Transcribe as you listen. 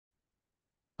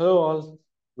Hello all,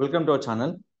 welcome to our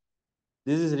channel.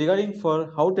 This is regarding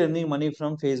for how to earning money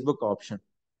from Facebook option.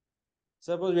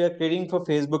 Suppose we are creating for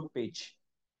Facebook page.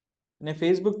 In a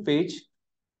Facebook page,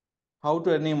 how to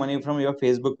earning money from your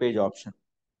Facebook page option.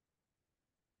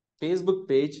 Facebook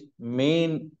page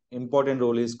main important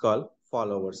role is called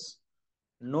followers.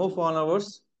 No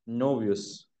followers, no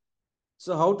views.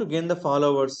 So how to gain the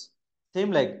followers?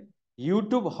 Same like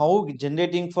YouTube, how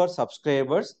generating for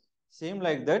subscribers. Same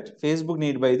like that, Facebook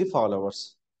need by the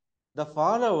followers. The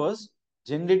followers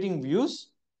generating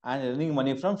views and earning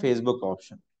money from Facebook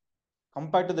option.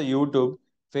 Compared to the YouTube,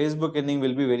 Facebook earning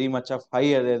will be very much of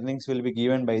higher earnings will be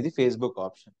given by the Facebook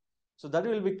option. So that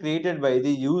will be created by the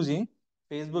using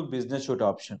Facebook business suite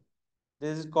option.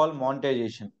 This is called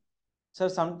monetization. So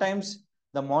sometimes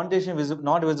the monetization is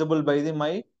not visible by the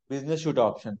my business suite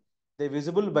option. They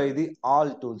visible by the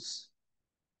all tools.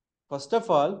 First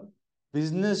of all,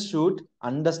 business suite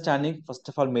understanding first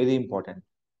of all very important.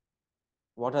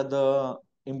 What are the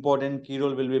important key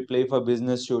role will we play for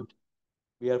business shoot?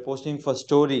 We are posting for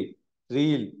story,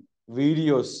 reel,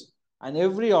 videos, and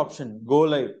every option go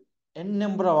live. N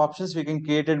number of options we can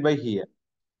created by here.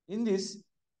 In this,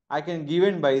 I can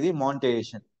given by the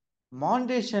monetization.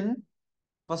 Monetization,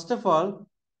 first of all,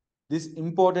 this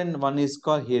important one is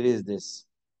called here is this.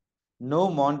 No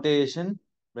monetization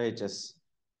wages.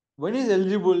 When is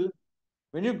eligible?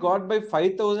 When you got by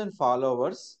 5,000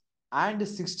 followers and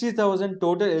 60,000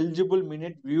 total eligible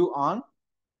minute view on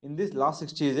in this last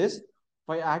 60 days,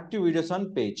 5 active videos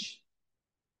on page.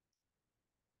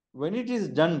 When it is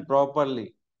done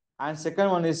properly, and second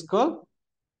one is called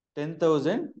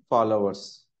 10,000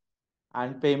 followers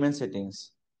and payment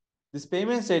settings. This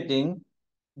payment setting,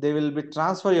 they will be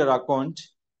transfer your account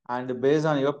and based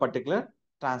on your particular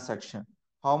transaction.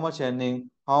 How much earning,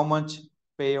 how much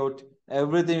payout,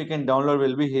 everything you can download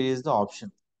will be here is the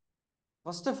option.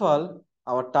 First of all,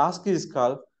 our task is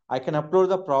called I can upload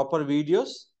the proper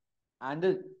videos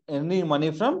and earning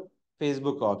money from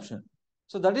Facebook option.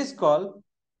 So that is called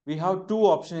we have two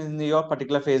options in your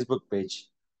particular Facebook page.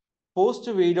 Post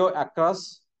video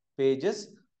across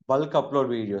pages, bulk upload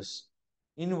videos.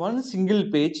 In one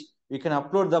single page, we can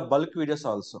upload the bulk videos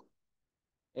also.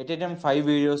 At a time 5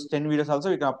 videos, 10 videos also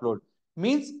we can upload.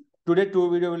 Means today 2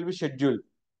 video will be scheduled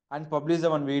and publish the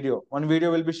one video. One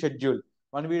video will be scheduled.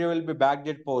 One video will be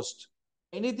backdate post.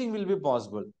 Anything will be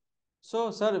possible. So,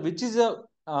 sir, which is a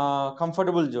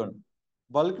comfortable zone?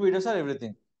 Bulk videos are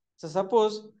everything. So,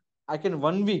 suppose I can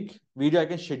 1 week video I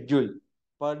can schedule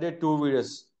per day 2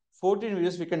 videos. 14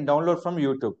 videos we can download from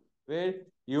YouTube. Where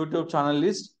YouTube channel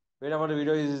list, wherever the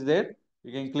video is there,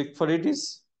 you can click for it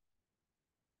is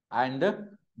and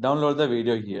download the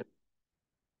video here.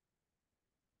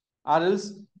 Or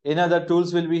else any other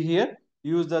tools will be here.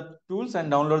 Use the tools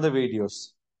and download the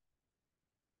videos.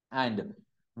 And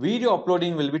video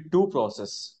uploading will be two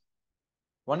process.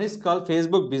 One is called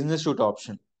Facebook Business Shoot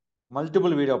option. Multiple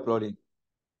video uploading.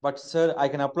 But sir, I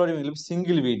can upload in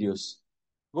single videos.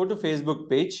 Go to Facebook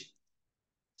page.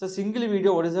 So single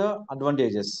video, what is the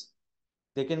advantages?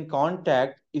 They can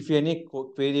contact if you any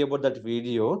query about that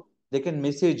video, they can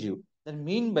message you. That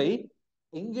mean by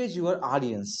engage your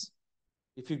audience.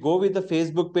 If you go with the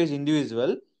Facebook page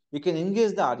individual, you can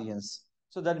engage the audience.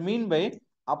 So that mean by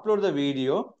upload the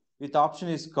video with option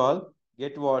is called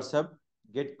get WhatsApp,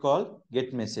 get call,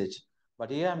 get message.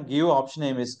 But here I'm give option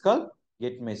name is called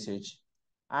get message.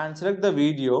 And select the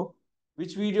video.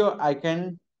 Which video I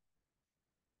can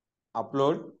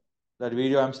upload? That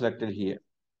video I'm selected here.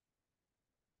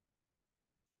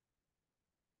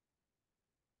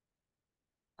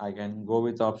 I can go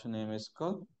with option name is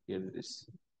called here it is.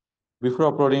 Before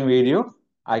uploading video,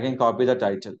 I can copy the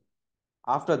title.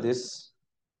 After this,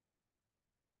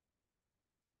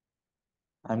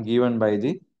 I'm given by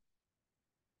the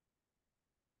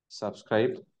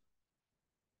subscribe.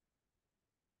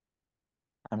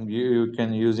 You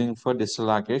can using for Digital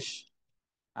Rakesh,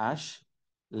 Ash,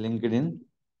 LinkedIn,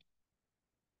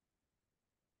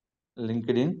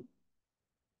 LinkedIn,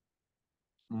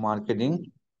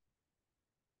 marketing,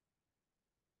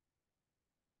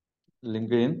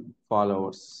 LinkedIn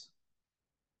followers.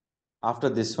 After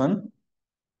this one,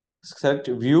 select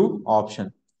view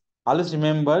option. Always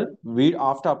remember,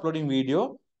 after uploading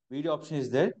video option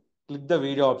is there. Click the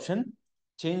video option,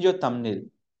 change your thumbnail.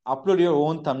 Upload your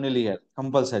own thumbnail here,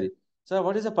 compulsory. So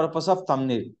what is the purpose of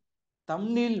thumbnail?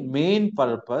 Thumbnail main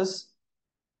purpose,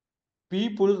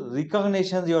 people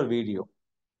recognition your video.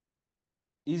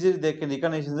 Easily they can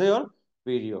recognize your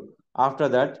video. After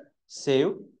that,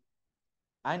 save.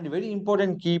 And very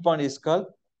important key point is called,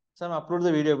 so upload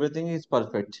the video, everything is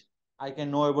perfect. I can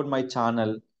know about my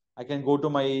channel. I can go to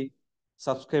my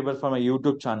subscriber for my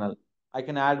YouTube channel. I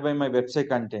can add by my website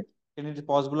content. Can it be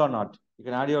possible or not? You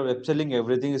can add your website link,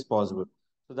 everything is possible.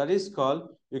 So that is called,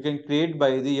 you can create by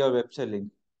your website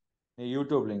link, a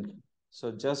YouTube link.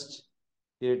 So just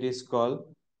here it is called,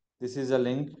 this is a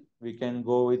link. We can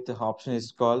go with the option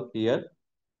is called here.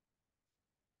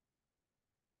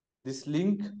 This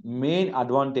link main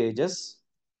advantages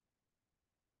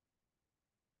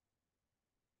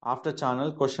after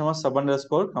channel question mark sub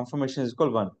underscore confirmation is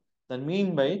equal 1. That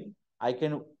mean by I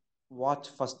can watch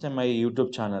first time my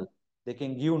YouTube channel. They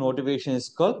can give notification is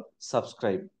called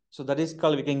subscribe. So that is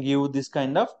called we can give this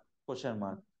kind of question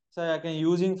mark. So I can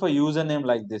using for username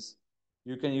like this.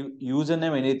 You can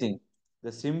username anything.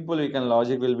 The simple we can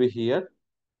logic will be here.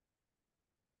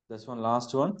 This one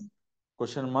last one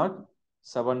question mark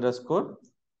sub underscore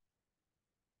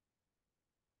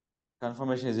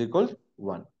confirmation is equal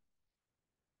 1.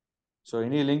 So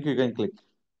any link you can click.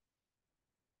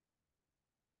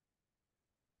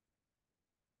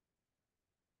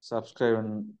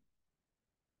 Subscribe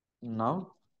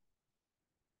now.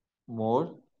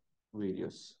 More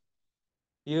videos.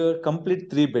 Here complete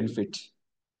three benefits.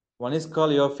 One is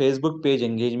called your Facebook page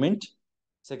engagement.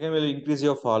 Second will increase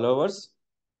your followers.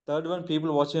 Third one,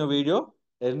 people watching your video,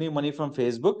 earning money from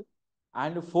Facebook.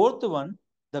 And fourth one,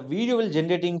 the video will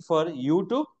generating for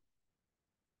YouTube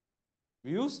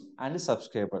views and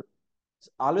subscriber.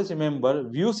 Always remember,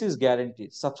 views is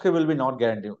guaranteed. Subscribe will be not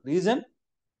guaranteed. Reason?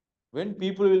 When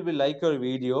people will be like your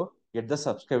video, get the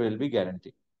subscribe will be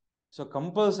guaranteed. So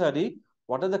compulsory,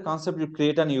 what are the concept you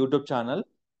create on YouTube channel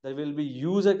that will be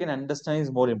user can understand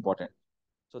is more important.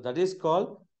 So that is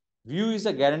called view is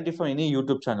a guarantee for any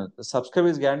YouTube channel. The subscribe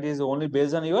is guarantee is only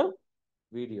based on your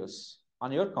videos,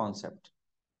 on your concept.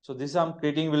 So this I'm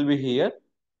creating will be here.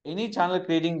 Any channel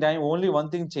creating time, only one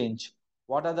thing change.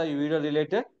 What are the video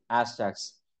related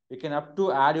hashtags? You can up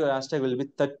to add your hashtag will be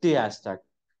 30 hashtag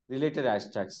related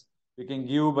hashtags. We can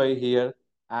give by here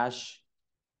hash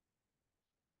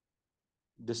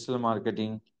digital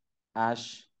marketing,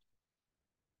 hash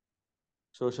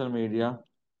social media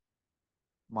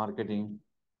marketing,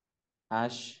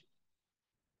 hash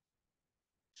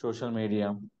social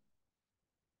media.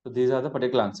 So these are the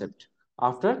particular concept.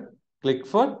 After click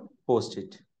for post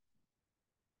it.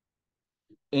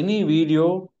 Any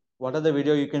video, what are the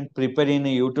video you can prepare in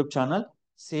a YouTube channel?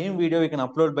 Same video you can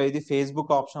upload by the Facebook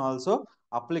option also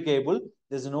applicable.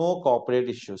 There's no copyright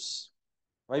issues.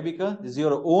 Why? Because this is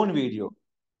your own video.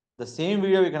 The same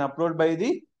video you can upload by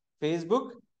the Facebook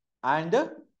and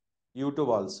YouTube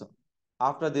also.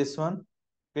 After this one,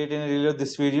 create any reel of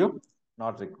this video,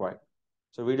 not required.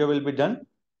 So video will be done.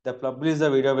 The publish the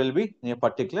video will be in a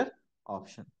particular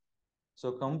option.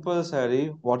 So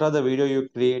compulsory, what are the video you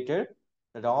created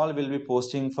that all will be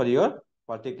posting for your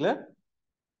particular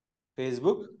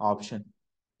Facebook option.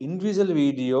 Individual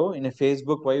video in a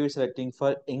Facebook, why we selecting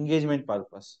for engagement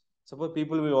purpose. Suppose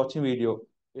people will watching video,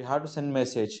 we have to send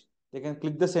message. They can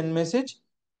click the send message.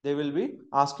 They will be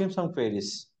asking some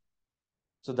queries.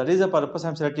 So that is the purpose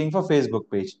I'm selecting for Facebook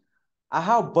page. I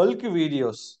have bulk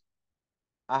videos.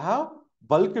 I have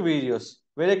bulk videos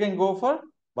where I can go for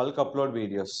bulk upload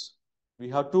videos. We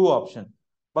have two options.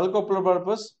 Bulk upload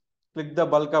purpose, click the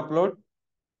bulk upload.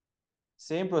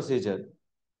 Same procedure.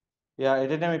 Yeah,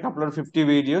 at a time I can upload 50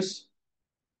 videos.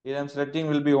 Here I'm selecting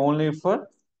will be only for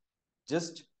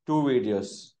just two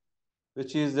videos,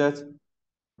 which is that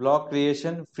blog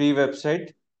creation, free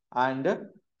website, and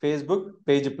Facebook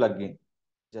page plugin.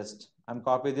 Just I'm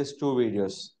copying these two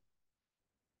videos.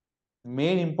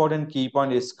 Main important key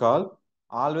point is called,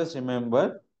 always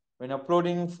remember when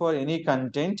uploading for any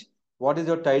content, what is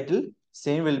your title?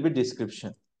 Same will be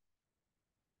description.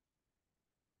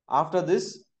 After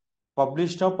this,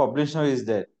 publish now is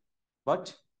there.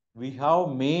 But we have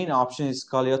main option is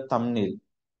called your thumbnail.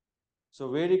 So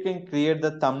where you can create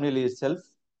the thumbnail itself.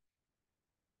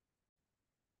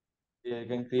 You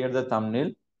can create the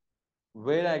thumbnail.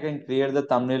 Where I can create the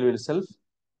thumbnail itself.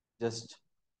 Just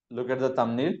look at the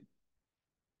thumbnail.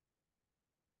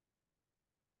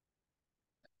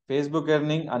 Facebook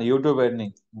earning and YouTube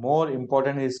earning. More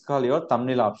important is called your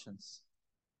thumbnail options.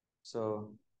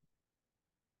 So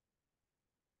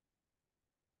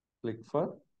click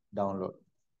for download.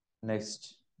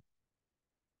 Next,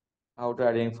 how to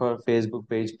adding for Facebook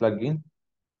page plugin.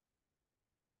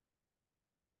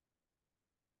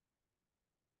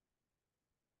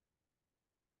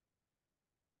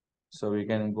 So we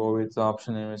can go with the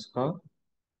option name is called.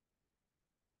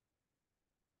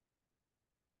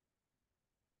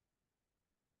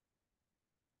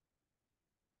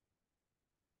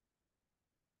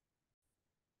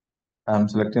 I'm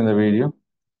selecting the video.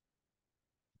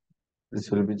 This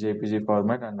will be JPG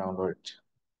format and download it.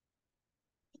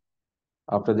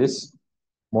 After this,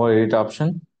 more edit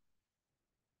option.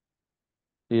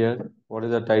 Here, what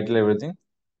is the title, everything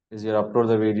is here. Upload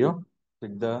the video.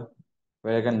 Click the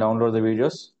where I can download the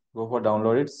videos. Go for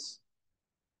download it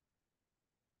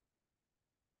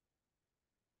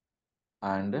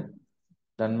and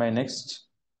done my next.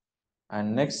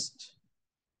 And next,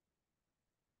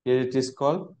 here it is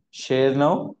called share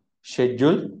now,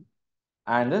 schedule,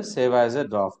 and save as a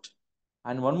draft.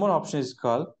 And one more option is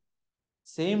called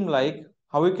same like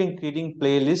how you can creating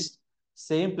playlist.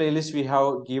 Same playlist we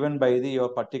have given by the your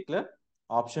particular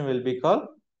option will be called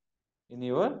in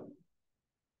your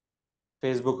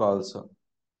Facebook also.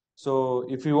 So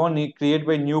if you want to create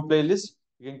by new playlist,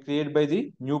 you can create by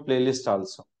the new playlist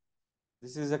also.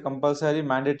 This is a compulsory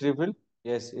mandatory fill.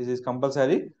 Yes, it is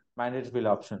compulsory mandatory fill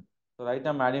option. So right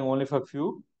now I'm adding only for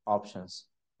few options.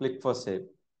 Click for save.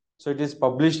 So it is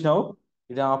published now.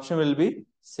 It option will be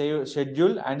save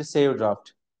schedule and save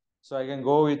draft. So I can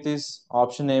go with this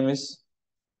option name is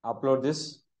upload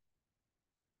this,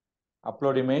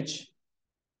 upload image.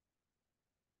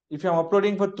 If I'm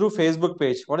uploading for through Facebook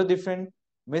page, what is different?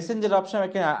 Messenger option I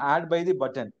can add by the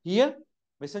button. Here,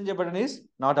 messenger button is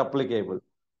not applicable.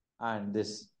 And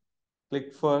this,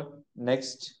 click for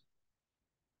next,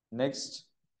 next,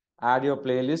 add your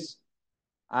playlist.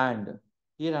 And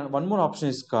here one more option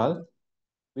is called,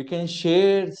 we can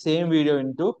share same video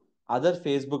into other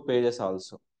Facebook pages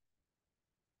also.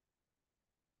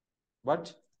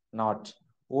 But not.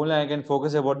 Only I can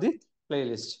focus about the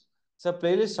playlist. So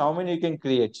playlist, how many you can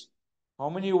create? How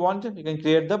many you want? You can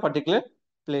create the particular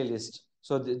playlist.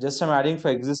 So just I'm adding for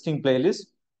existing playlist.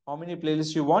 How many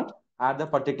playlists you want? Add the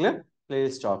particular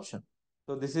playlist option.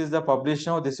 So this is the publish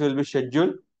now. This will be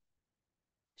scheduled.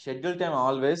 Schedule time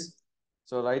always.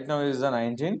 So right now is the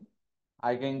 19.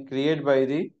 I can create by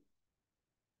the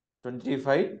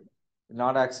 25.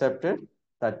 Not accepted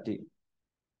 30.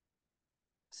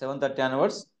 7:30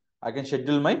 onwards, I can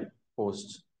schedule my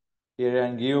post. Here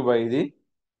and give by the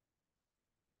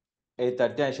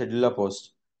 8:30, I schedule a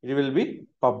post. It will be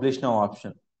publish now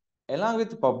option. Along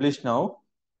with publish now,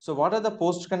 so what are the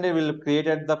post content will create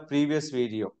at the previous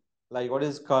video? Like what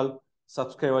is called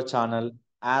subscriber channel,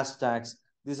 hashtags.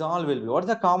 These all will be. What are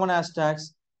the common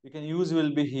hashtags you can use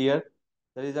will be here.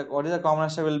 That is the, what is the common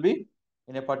hashtag will be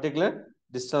in a particular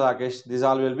Digital Rakesh. These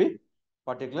all will be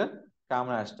particular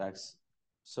common hashtags.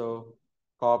 So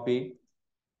copy.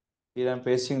 Here I'm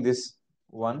pasting this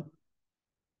one.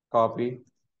 Copy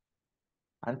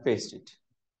and paste it.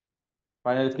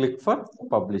 Finally, click for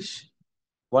publish.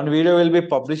 One video will be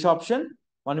publish option.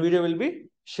 One video will be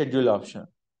schedule option.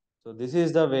 So this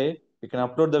is the way you can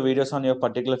upload the videos on your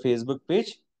particular Facebook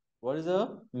page. What is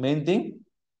the main thing?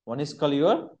 One is called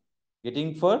your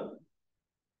getting for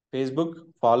Facebook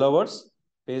followers,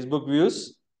 Facebook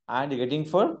views, and getting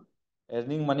for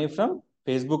earning money from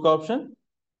Facebook option.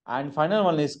 And final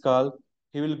one is called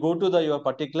he will go to the your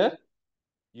particular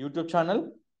YouTube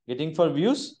channel, getting for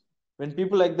views. When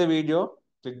people like the video,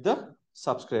 click the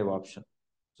subscribe option.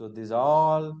 So these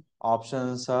all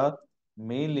options are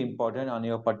mainly important on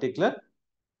your particular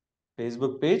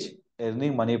Facebook page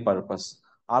earning money purpose.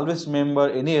 Always remember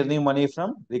any earning money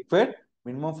from required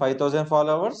minimum 5,000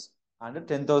 followers and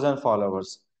 10,000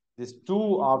 followers. These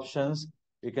two options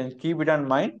you can keep it in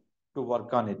mind to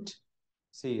work on it.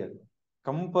 See here.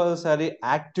 Compulsory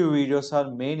active videos are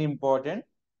main important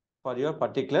for your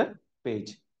particular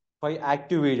page. For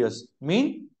active videos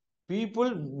mean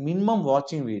people minimum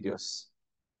watching videos.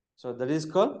 So that is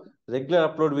called regular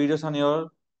upload videos on your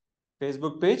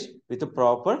Facebook page with a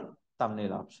proper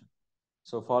thumbnail option.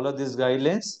 So follow these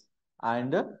guidelines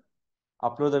and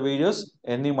upload the videos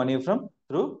earning money from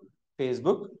through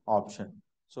Facebook option.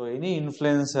 So any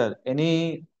influencer,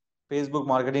 any Facebook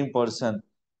marketing person,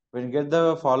 when you get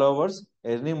the followers,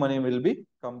 earning money will be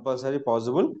compulsory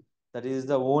possible. That is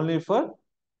the only for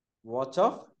watch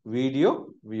of video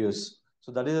views.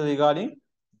 So that is regarding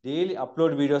daily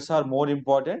upload videos are more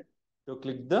important to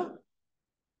click the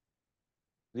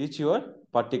reach your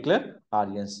particular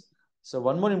audience. So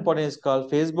one more important is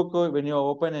called Facebook. When you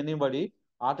open anybody,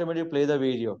 automatically play the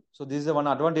video. So this is the one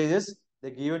advantages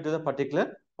they give it to the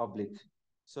particular public.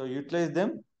 So utilize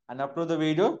them and upload the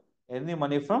video, earning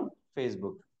money from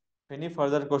Facebook. If any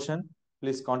further question,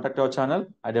 please contact our channel.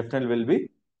 I definitely will be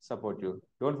support you.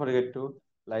 Don't forget to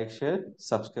like, share,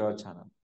 subscribe our channel.